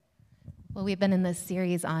Well, we've been in this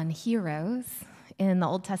series on heroes in the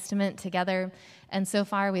Old Testament together, and so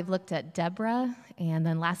far we've looked at Deborah, and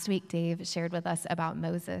then last week Dave shared with us about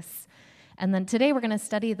Moses. And then today we're going to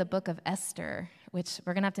study the book of Esther, which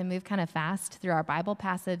we're going to have to move kind of fast through our Bible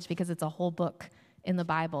passage because it's a whole book in the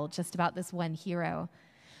Bible just about this one hero.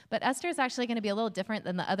 But Esther is actually going to be a little different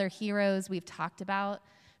than the other heroes we've talked about,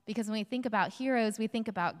 because when we think about heroes, we think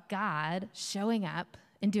about God showing up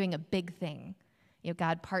and doing a big thing.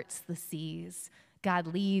 God parts the seas. God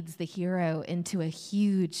leads the hero into a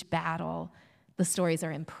huge battle. The stories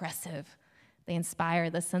are impressive. They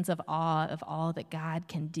inspire the sense of awe of all that God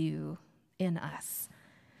can do in us.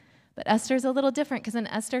 But Esther's a little different because in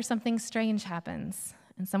Esther, something strange happens.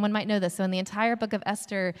 And someone might know this. So in the entire book of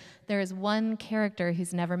Esther, there is one character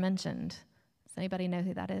who's never mentioned. Does anybody know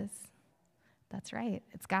who that is? That's right.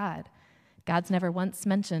 It's God. God's never once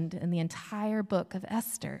mentioned in the entire book of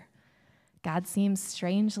Esther. God seems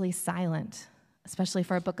strangely silent, especially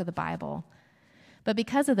for a book of the Bible. But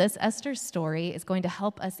because of this, Esther's story is going to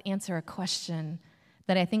help us answer a question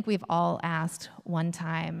that I think we've all asked one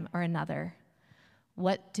time or another.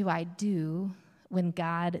 What do I do when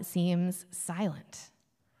God seems silent?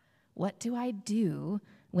 What do I do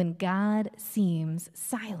when God seems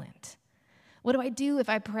silent? What do I do if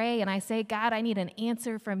I pray and I say, God, I need an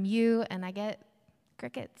answer from you, and I get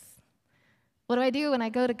crickets? What do I do when I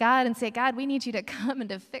go to God and say, God, we need you to come and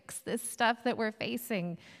to fix this stuff that we're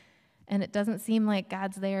facing? And it doesn't seem like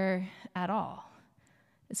God's there at all.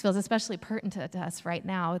 This feels especially pertinent to us right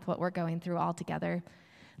now with what we're going through all together.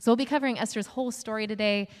 So we'll be covering Esther's whole story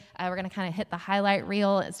today. We're going to kind of hit the highlight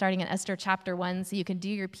reel starting in Esther chapter 1. So you can do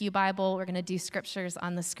your Pew Bible. We're going to do scriptures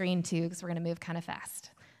on the screen too because we're going to move kind of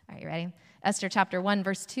fast. All right, you ready? Esther chapter 1,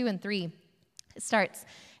 verse 2 and 3. It starts,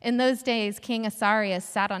 in those days, King Asarius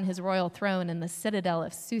sat on his royal throne in the citadel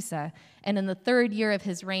of Susa, and in the 3rd year of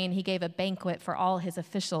his reign, he gave a banquet for all his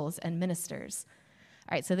officials and ministers.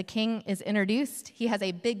 All right, so the king is introduced. He has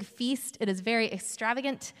a big feast. It is very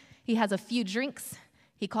extravagant. He has a few drinks.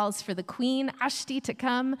 He calls for the queen, Ashti, to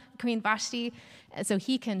come, Queen Vashti, so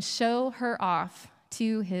he can show her off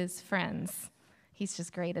to his friends. He's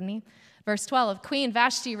just great, isn't he? Verse 12, Queen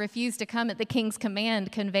Vashti refused to come at the king's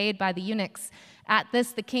command conveyed by the eunuchs. At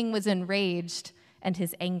this, the king was enraged, and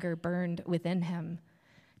his anger burned within him.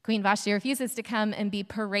 Queen Vashti refuses to come and be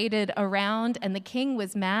paraded around, and the king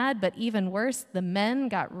was mad, but even worse, the men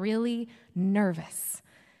got really nervous.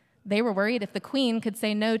 They were worried if the queen could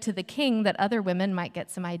say no to the king, that other women might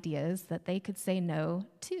get some ideas that they could say no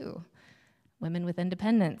to. Women with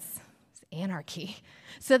independence. Anarchy.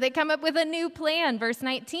 So they come up with a new plan. Verse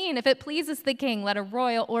 19, if it pleases the king, let a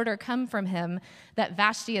royal order come from him that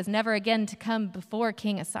Vashti is never again to come before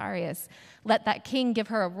King Asarius. Let that king give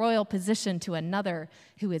her a royal position to another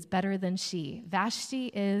who is better than she.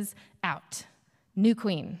 Vashti is out. New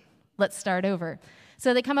queen. Let's start over.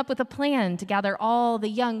 So they come up with a plan to gather all the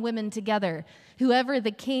young women together. Whoever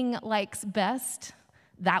the king likes best,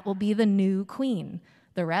 that will be the new queen.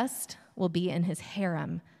 The rest will be in his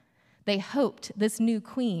harem. They hoped this new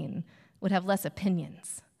queen would have less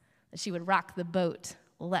opinions, that she would rock the boat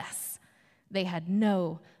less. They had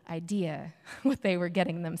no idea what they were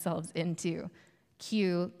getting themselves into.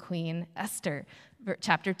 Cue Queen Esther.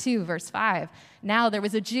 Chapter 2, verse 5. Now there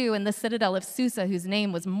was a Jew in the citadel of Susa whose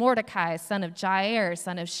name was Mordecai, son of Jair,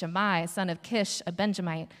 son of Shammai, son of Kish, a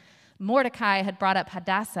Benjamite. Mordecai had brought up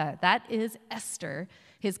Hadassah, that is Esther,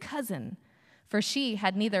 his cousin, for she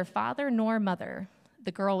had neither father nor mother.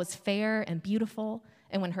 The girl was fair and beautiful,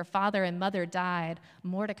 and when her father and mother died,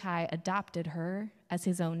 Mordecai adopted her as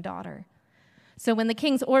his own daughter. So when the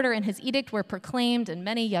king's order and his edict were proclaimed and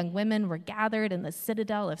many young women were gathered in the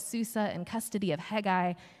citadel of Susa in custody of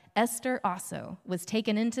Hegai, Esther also was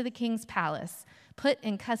taken into the king's palace, put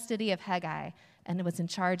in custody of Hegai, and was in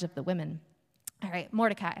charge of the women. All right,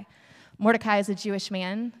 Mordecai. Mordecai is a Jewish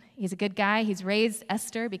man. He's a good guy. He's raised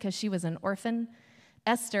Esther because she was an orphan.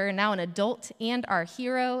 Esther, now an adult and our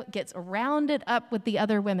hero, gets rounded up with the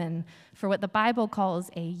other women for what the Bible calls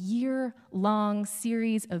a year-long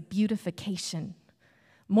series of beautification.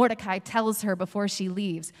 Mordecai tells her before she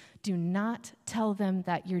leaves, do not tell them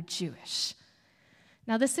that you're Jewish.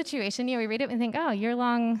 Now this situation, we read it and think, oh,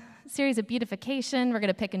 year-long series of beautification, we're going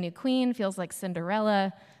to pick a new queen, feels like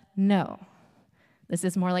Cinderella. No. This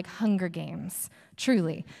is more like Hunger Games,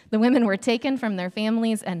 truly. The women were taken from their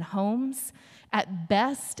families and homes. At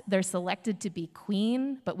best, they're selected to be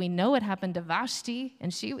queen, but we know what happened to Vashti,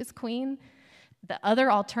 and she was queen. The other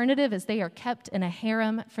alternative is they are kept in a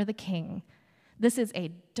harem for the king. This is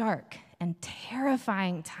a dark and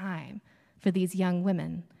terrifying time for these young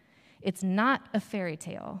women. It's not a fairy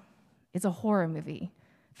tale. It's a horror movie.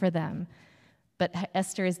 for them. But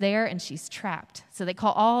Esther is there and she's trapped. So they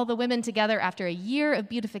call all the women together after a year of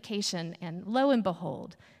beautification, and lo and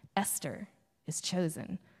behold, Esther is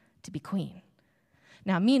chosen to be queen.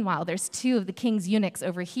 Now, meanwhile, there's two of the king's eunuchs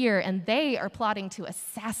over here, and they are plotting to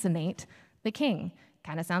assassinate the king.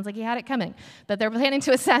 Kind of sounds like he had it coming, but they're planning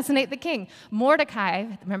to assassinate the king. Mordecai,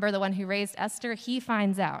 remember the one who raised Esther, he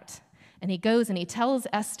finds out, and he goes and he tells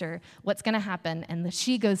Esther what's going to happen, and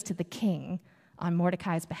she goes to the king on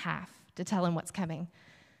Mordecai's behalf to tell him what's coming.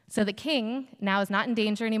 So the king now is not in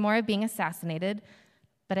danger anymore of being assassinated,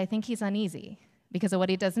 but I think he's uneasy because of what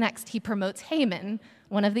he does next. He promotes Haman,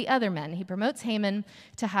 one of the other men. He promotes Haman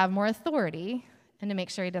to have more authority and to make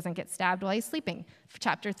sure he doesn't get stabbed while he's sleeping.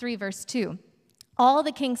 Chapter 3, verse 2. All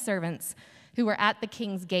the king's servants who were at the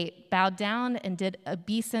king's gate bowed down and did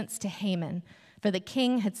obeisance to Haman, for the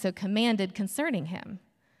king had so commanded concerning him.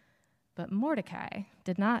 But Mordecai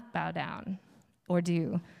did not bow down or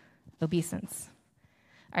do obeisance.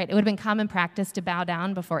 All right, it would have been common practice to bow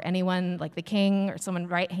down before anyone like the king or someone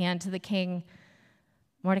right hand to the king.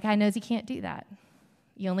 Mordecai knows he can't do that.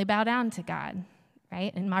 You only bow down to God,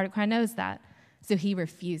 right? And Mordecai knows that, so he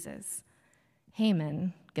refuses.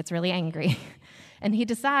 Haman gets really angry, and he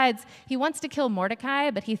decides he wants to kill Mordecai,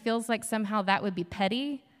 but he feels like somehow that would be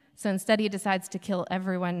petty, so instead he decides to kill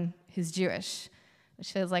everyone who's Jewish,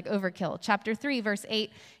 which feels like overkill. Chapter 3, verse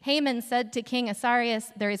 8, Haman said to King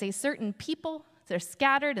Ahasuerus, "There is a certain people, they're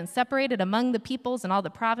scattered and separated among the peoples in all the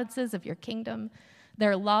provinces of your kingdom.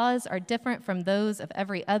 Their laws are different from those of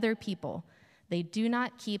every other people. They do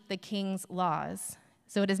not keep the king's laws,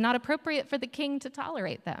 so it is not appropriate for the king to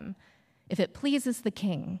tolerate them. If it pleases the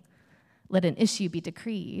king, let an issue be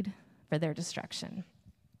decreed for their destruction."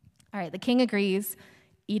 All right, the king agrees.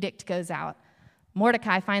 Edict goes out.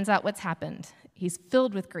 Mordecai finds out what's happened. He's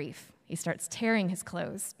filled with grief. He starts tearing his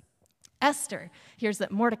clothes. Esther hears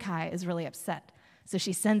that Mordecai is really upset, so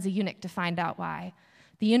she sends a eunuch to find out why.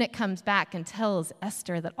 The eunuch comes back and tells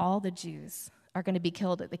Esther that all the Jews are going to be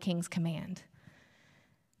killed at the king's command.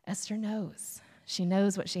 Esther knows. She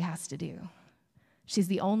knows what she has to do. She's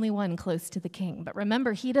the only one close to the king. But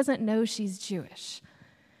remember, he doesn't know she's Jewish.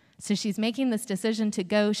 So she's making this decision to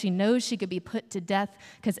go. She knows she could be put to death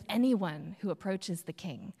because anyone who approaches the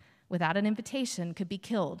king without an invitation could be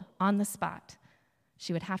killed on the spot.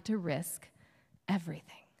 She would have to risk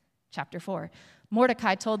everything. Chapter 4,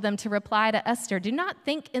 Mordecai told them to reply to Esther, "Do not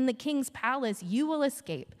think in the king's palace you will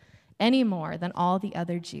escape any more than all the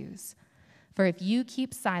other Jews. For if you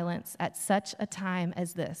keep silence at such a time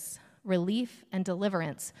as this, relief and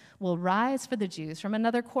deliverance will rise for the Jews from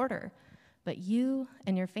another quarter, but you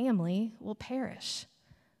and your family will perish.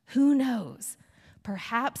 Who knows?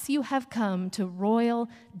 Perhaps you have come to royal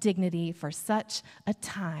dignity for such a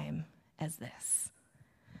time as this."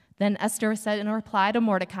 Then Esther said in reply to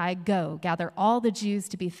Mordecai, "Go, gather all the Jews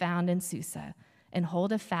to be found in Susa, and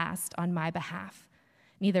hold a fast on my behalf.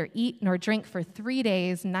 Neither eat nor drink for 3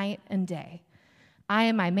 days, night and day. I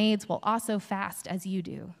and my maids will also fast as you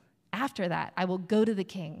do. After that, I will go to the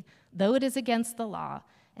king, though it is against the law,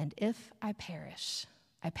 and if I perish,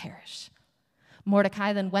 I perish."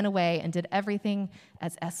 Mordecai then went away and did everything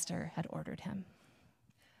as Esther had ordered him.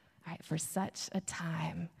 All right, for such a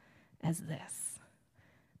time as this.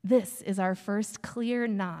 This is our first clear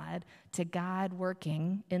nod to God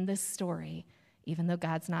working in this story, even though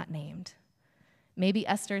God's not named. Maybe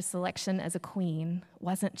Esther's selection as a queen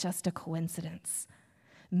wasn't just a coincidence.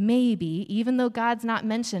 Maybe, even though God's not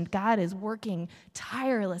mentioned, God is working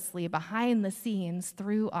tirelessly behind the scenes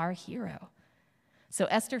through our hero. So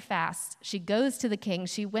Esther fasts. She goes to the king.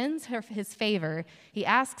 She wins his favor. He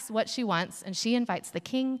asks what she wants, and she invites the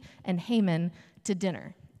king and Haman to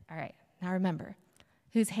dinner. All right, now remember,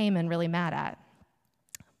 who's Haman really mad at?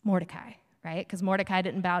 Mordecai, right? Because Mordecai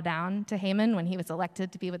didn't bow down to Haman when he was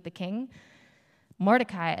elected to be with the king.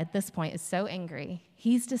 Mordecai, at this point, is so angry,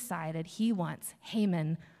 he's decided he wants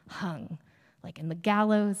Haman hung, like in the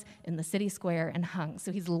gallows in the city square and hung.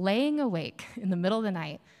 So he's laying awake in the middle of the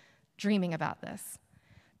night, dreaming about this.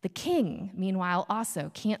 The king, meanwhile,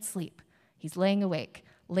 also can't sleep. He's laying awake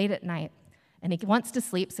late at night, and he wants to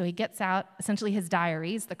sleep, so he gets out essentially his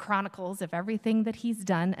diaries, the chronicles of everything that he's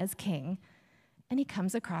done as king, and he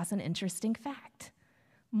comes across an interesting fact.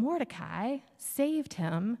 Mordecai saved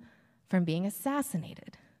him from being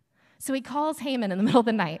assassinated. So he calls Haman in the middle of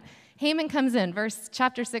the night. Haman comes in,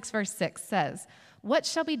 chapter 6, verse 6 says, "What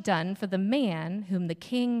shall be done for the man whom the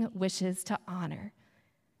king wishes to honor?"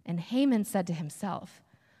 And Haman said to himself,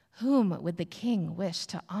 "Whom would the king wish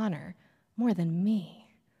to honor more than me?"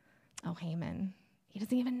 Oh, Haman, he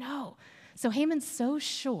doesn't even know. So Haman's so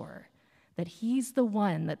sure that he's the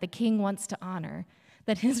one that the king wants to honor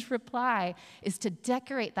that his reply is to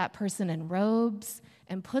decorate that person in robes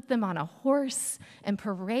and put them on a horse and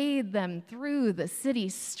parade them through the city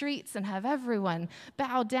streets and have everyone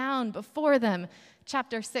bow down before them.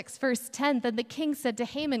 Chapter 6, verse 10, then the king said to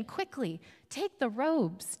Haman, quickly, take the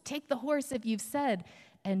robes, take the horse if you've said,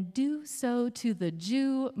 and do so to the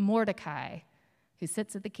Jew Mordecai, who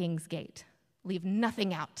sits at the king's gate. Leave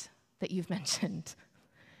nothing out that you've mentioned.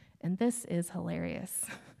 And this is hilarious.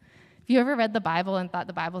 If you ever read the Bible and thought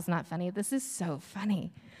the Bible's not funny, this is so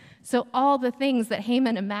funny. So all the things that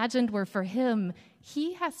Haman imagined were for him,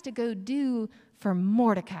 he has to go do for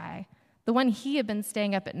Mordecai, the one he had been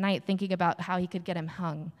staying up at night thinking about how he could get him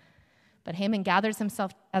hung. But Haman gathers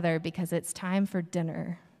himself together because it's time for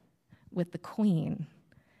dinner with the queen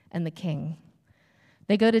and the king.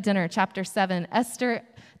 They go to dinner, chapter 7. Esther,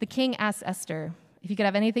 the king asks Esther, if you could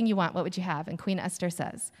have anything you want, what would you have? And Queen Esther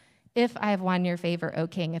says, if I have won your favor, O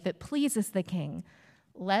king, if it pleases the king,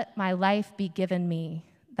 let my life be given me.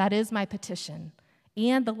 That is my petition.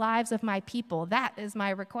 And the lives of my people, that is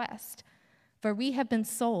my request. For we have been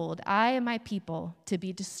sold, I and my people, to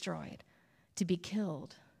be destroyed, to be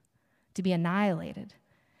killed, to be annihilated.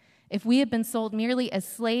 If we had been sold merely as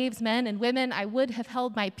slaves, men and women, I would have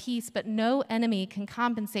held my peace, but no enemy can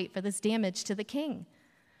compensate for this damage to the king.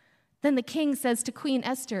 Then the king says to Queen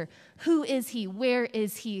Esther, who is he? Where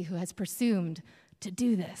is he who has presumed to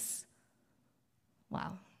do this?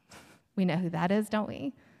 Well, we know who that is, don't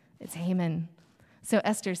we? It's Haman. So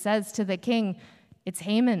Esther says to the king, it's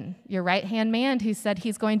Haman, your right-hand man, who said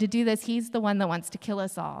he's going to do this. He's the one that wants to kill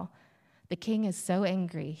us all. The king is so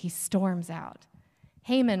angry, he storms out.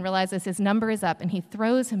 Haman realizes his number is up, and he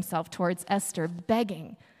throws himself towards Esther,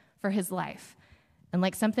 begging for his life. And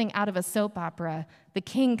like something out of a soap opera, the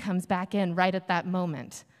king comes back in right at that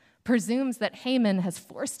moment, presumes that Haman has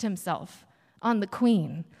forced himself on the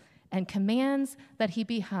queen, and commands that he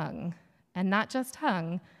be hung, and not just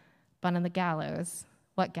hung, but on the gallows.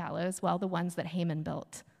 What gallows? Well, the ones that Haman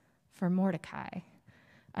built for Mordecai.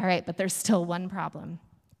 All right, but there's still one problem.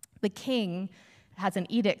 The king has an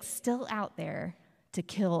edict still out there to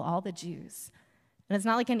kill all the Jews. And it's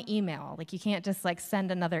not like an email. Like you can't just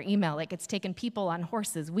send another email. It's taken people on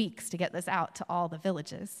horses weeks to get this out to all the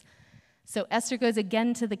villages. So Esther goes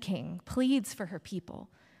again to the king, pleads for her people.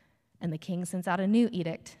 And the king sends out a new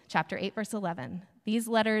edict, chapter 8, verse 11. These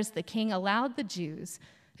letters the king allowed the Jews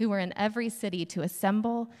who were in every city to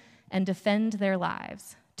assemble and defend their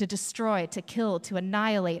lives, to destroy, to kill, to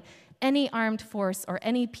annihilate any armed force or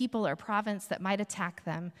any people or province that might attack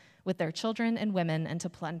them with their children and women, and to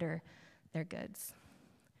plunder their goods.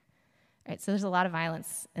 All right, so there's a lot of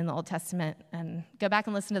violence in the Old Testament, and go back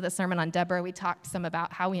and listen to the sermon on Deborah. We talked some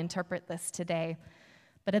about how we interpret this today.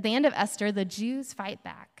 But at the end of Esther, the Jews fight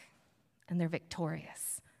back, and they're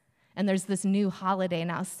victorious. And there's this new holiday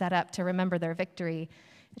now set up to remember their victory.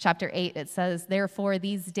 Chapter 8, it says, therefore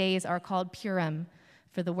these days are called Purim,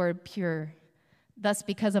 for the word pure. Thus,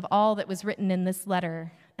 because of all that was written in this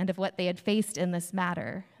letter, and of what they had faced in this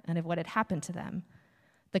matter, and of what had happened to them,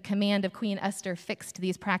 the command of Queen Esther fixed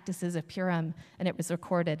these practices of Purim, and it was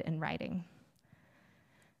recorded in writing.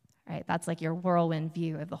 All right, that's like your whirlwind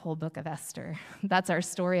view of the whole book of Esther. That's our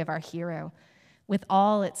story of our hero, with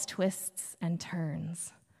all its twists and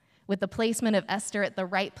turns, with the placement of Esther at the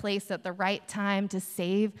right place at the right time to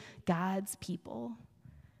save God's people.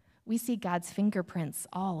 We see God's fingerprints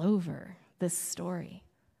all over this story.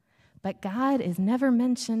 But God is never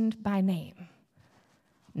mentioned by name.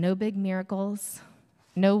 No big miracles,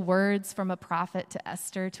 no words from a prophet to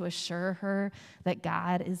Esther to assure her that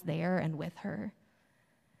God is there and with her.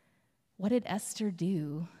 What did Esther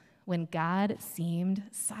do when God seemed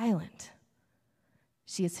silent?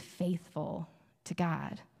 She is faithful to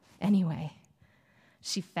God anyway.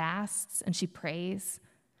 She fasts and she prays.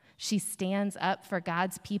 She stands up for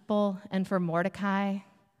God's people and for Mordecai.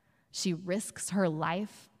 She risks her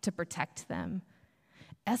life to protect them.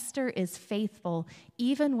 Esther is faithful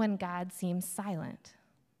even when God seems silent,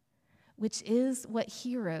 which is what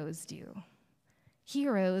heroes do.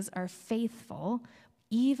 Heroes are faithful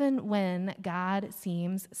even when God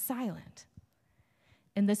seems silent.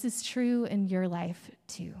 And this is true in your life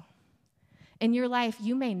too. In your life,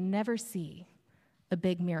 you may never see a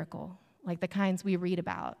big miracle like the kinds we read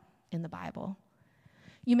about in the Bible.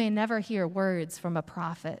 You may never hear words from a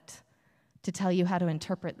prophet to tell you how to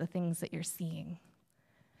interpret the things that you're seeing.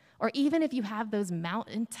 Or even if you have those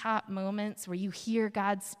mountaintop moments where you hear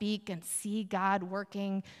God speak and see God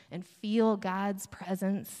working and feel God's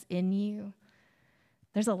presence in you,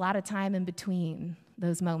 there's a lot of time in between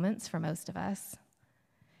those moments for most of us.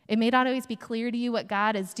 It may not always be clear to you what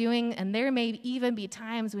God is doing, and there may even be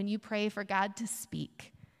times when you pray for God to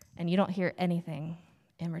speak and you don't hear anything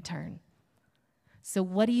in return. So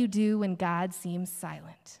what do you do when God seems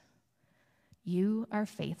silent? You are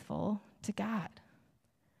faithful to God.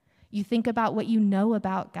 You think about what you know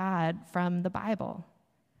about God from the Bible.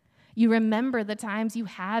 You remember the times you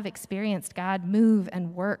have experienced God move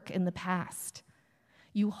and work in the past.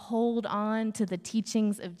 You hold on to the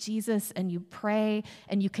teachings of Jesus and you pray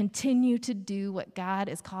and you continue to do what God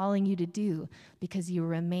is calling you to do because you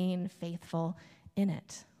remain faithful in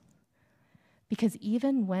it. Because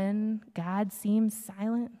even when God seems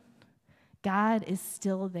silent, God is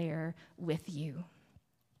still there with you.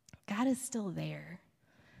 God is still there.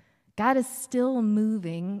 God is still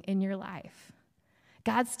moving in your life.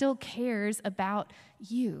 God still cares about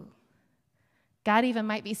you. God even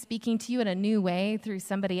might be speaking to you in a new way through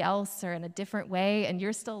somebody else or in a different way, and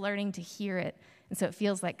you're still learning to hear it. And so it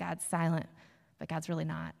feels like God's silent, but God's really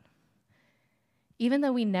not. Even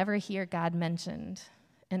though we never hear God mentioned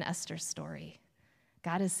in Esther's story,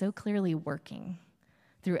 God is so clearly working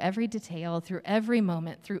through every detail, through every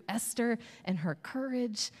moment, through Esther and her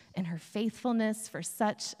courage and her faithfulness for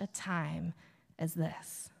such a time as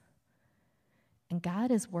this. And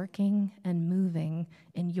God is working and moving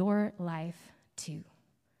in your life too,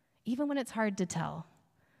 even when it's hard to tell.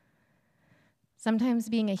 Sometimes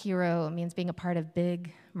being a hero means being a part of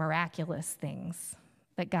big, miraculous things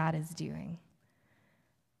that God is doing.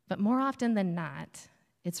 But more often than not,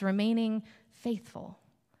 it's remaining faithful,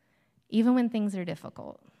 even when things are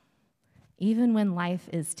difficult, even when life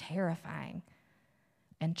is terrifying,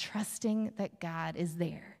 and trusting that God is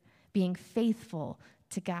there, being faithful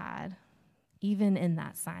to God, even in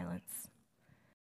that silence.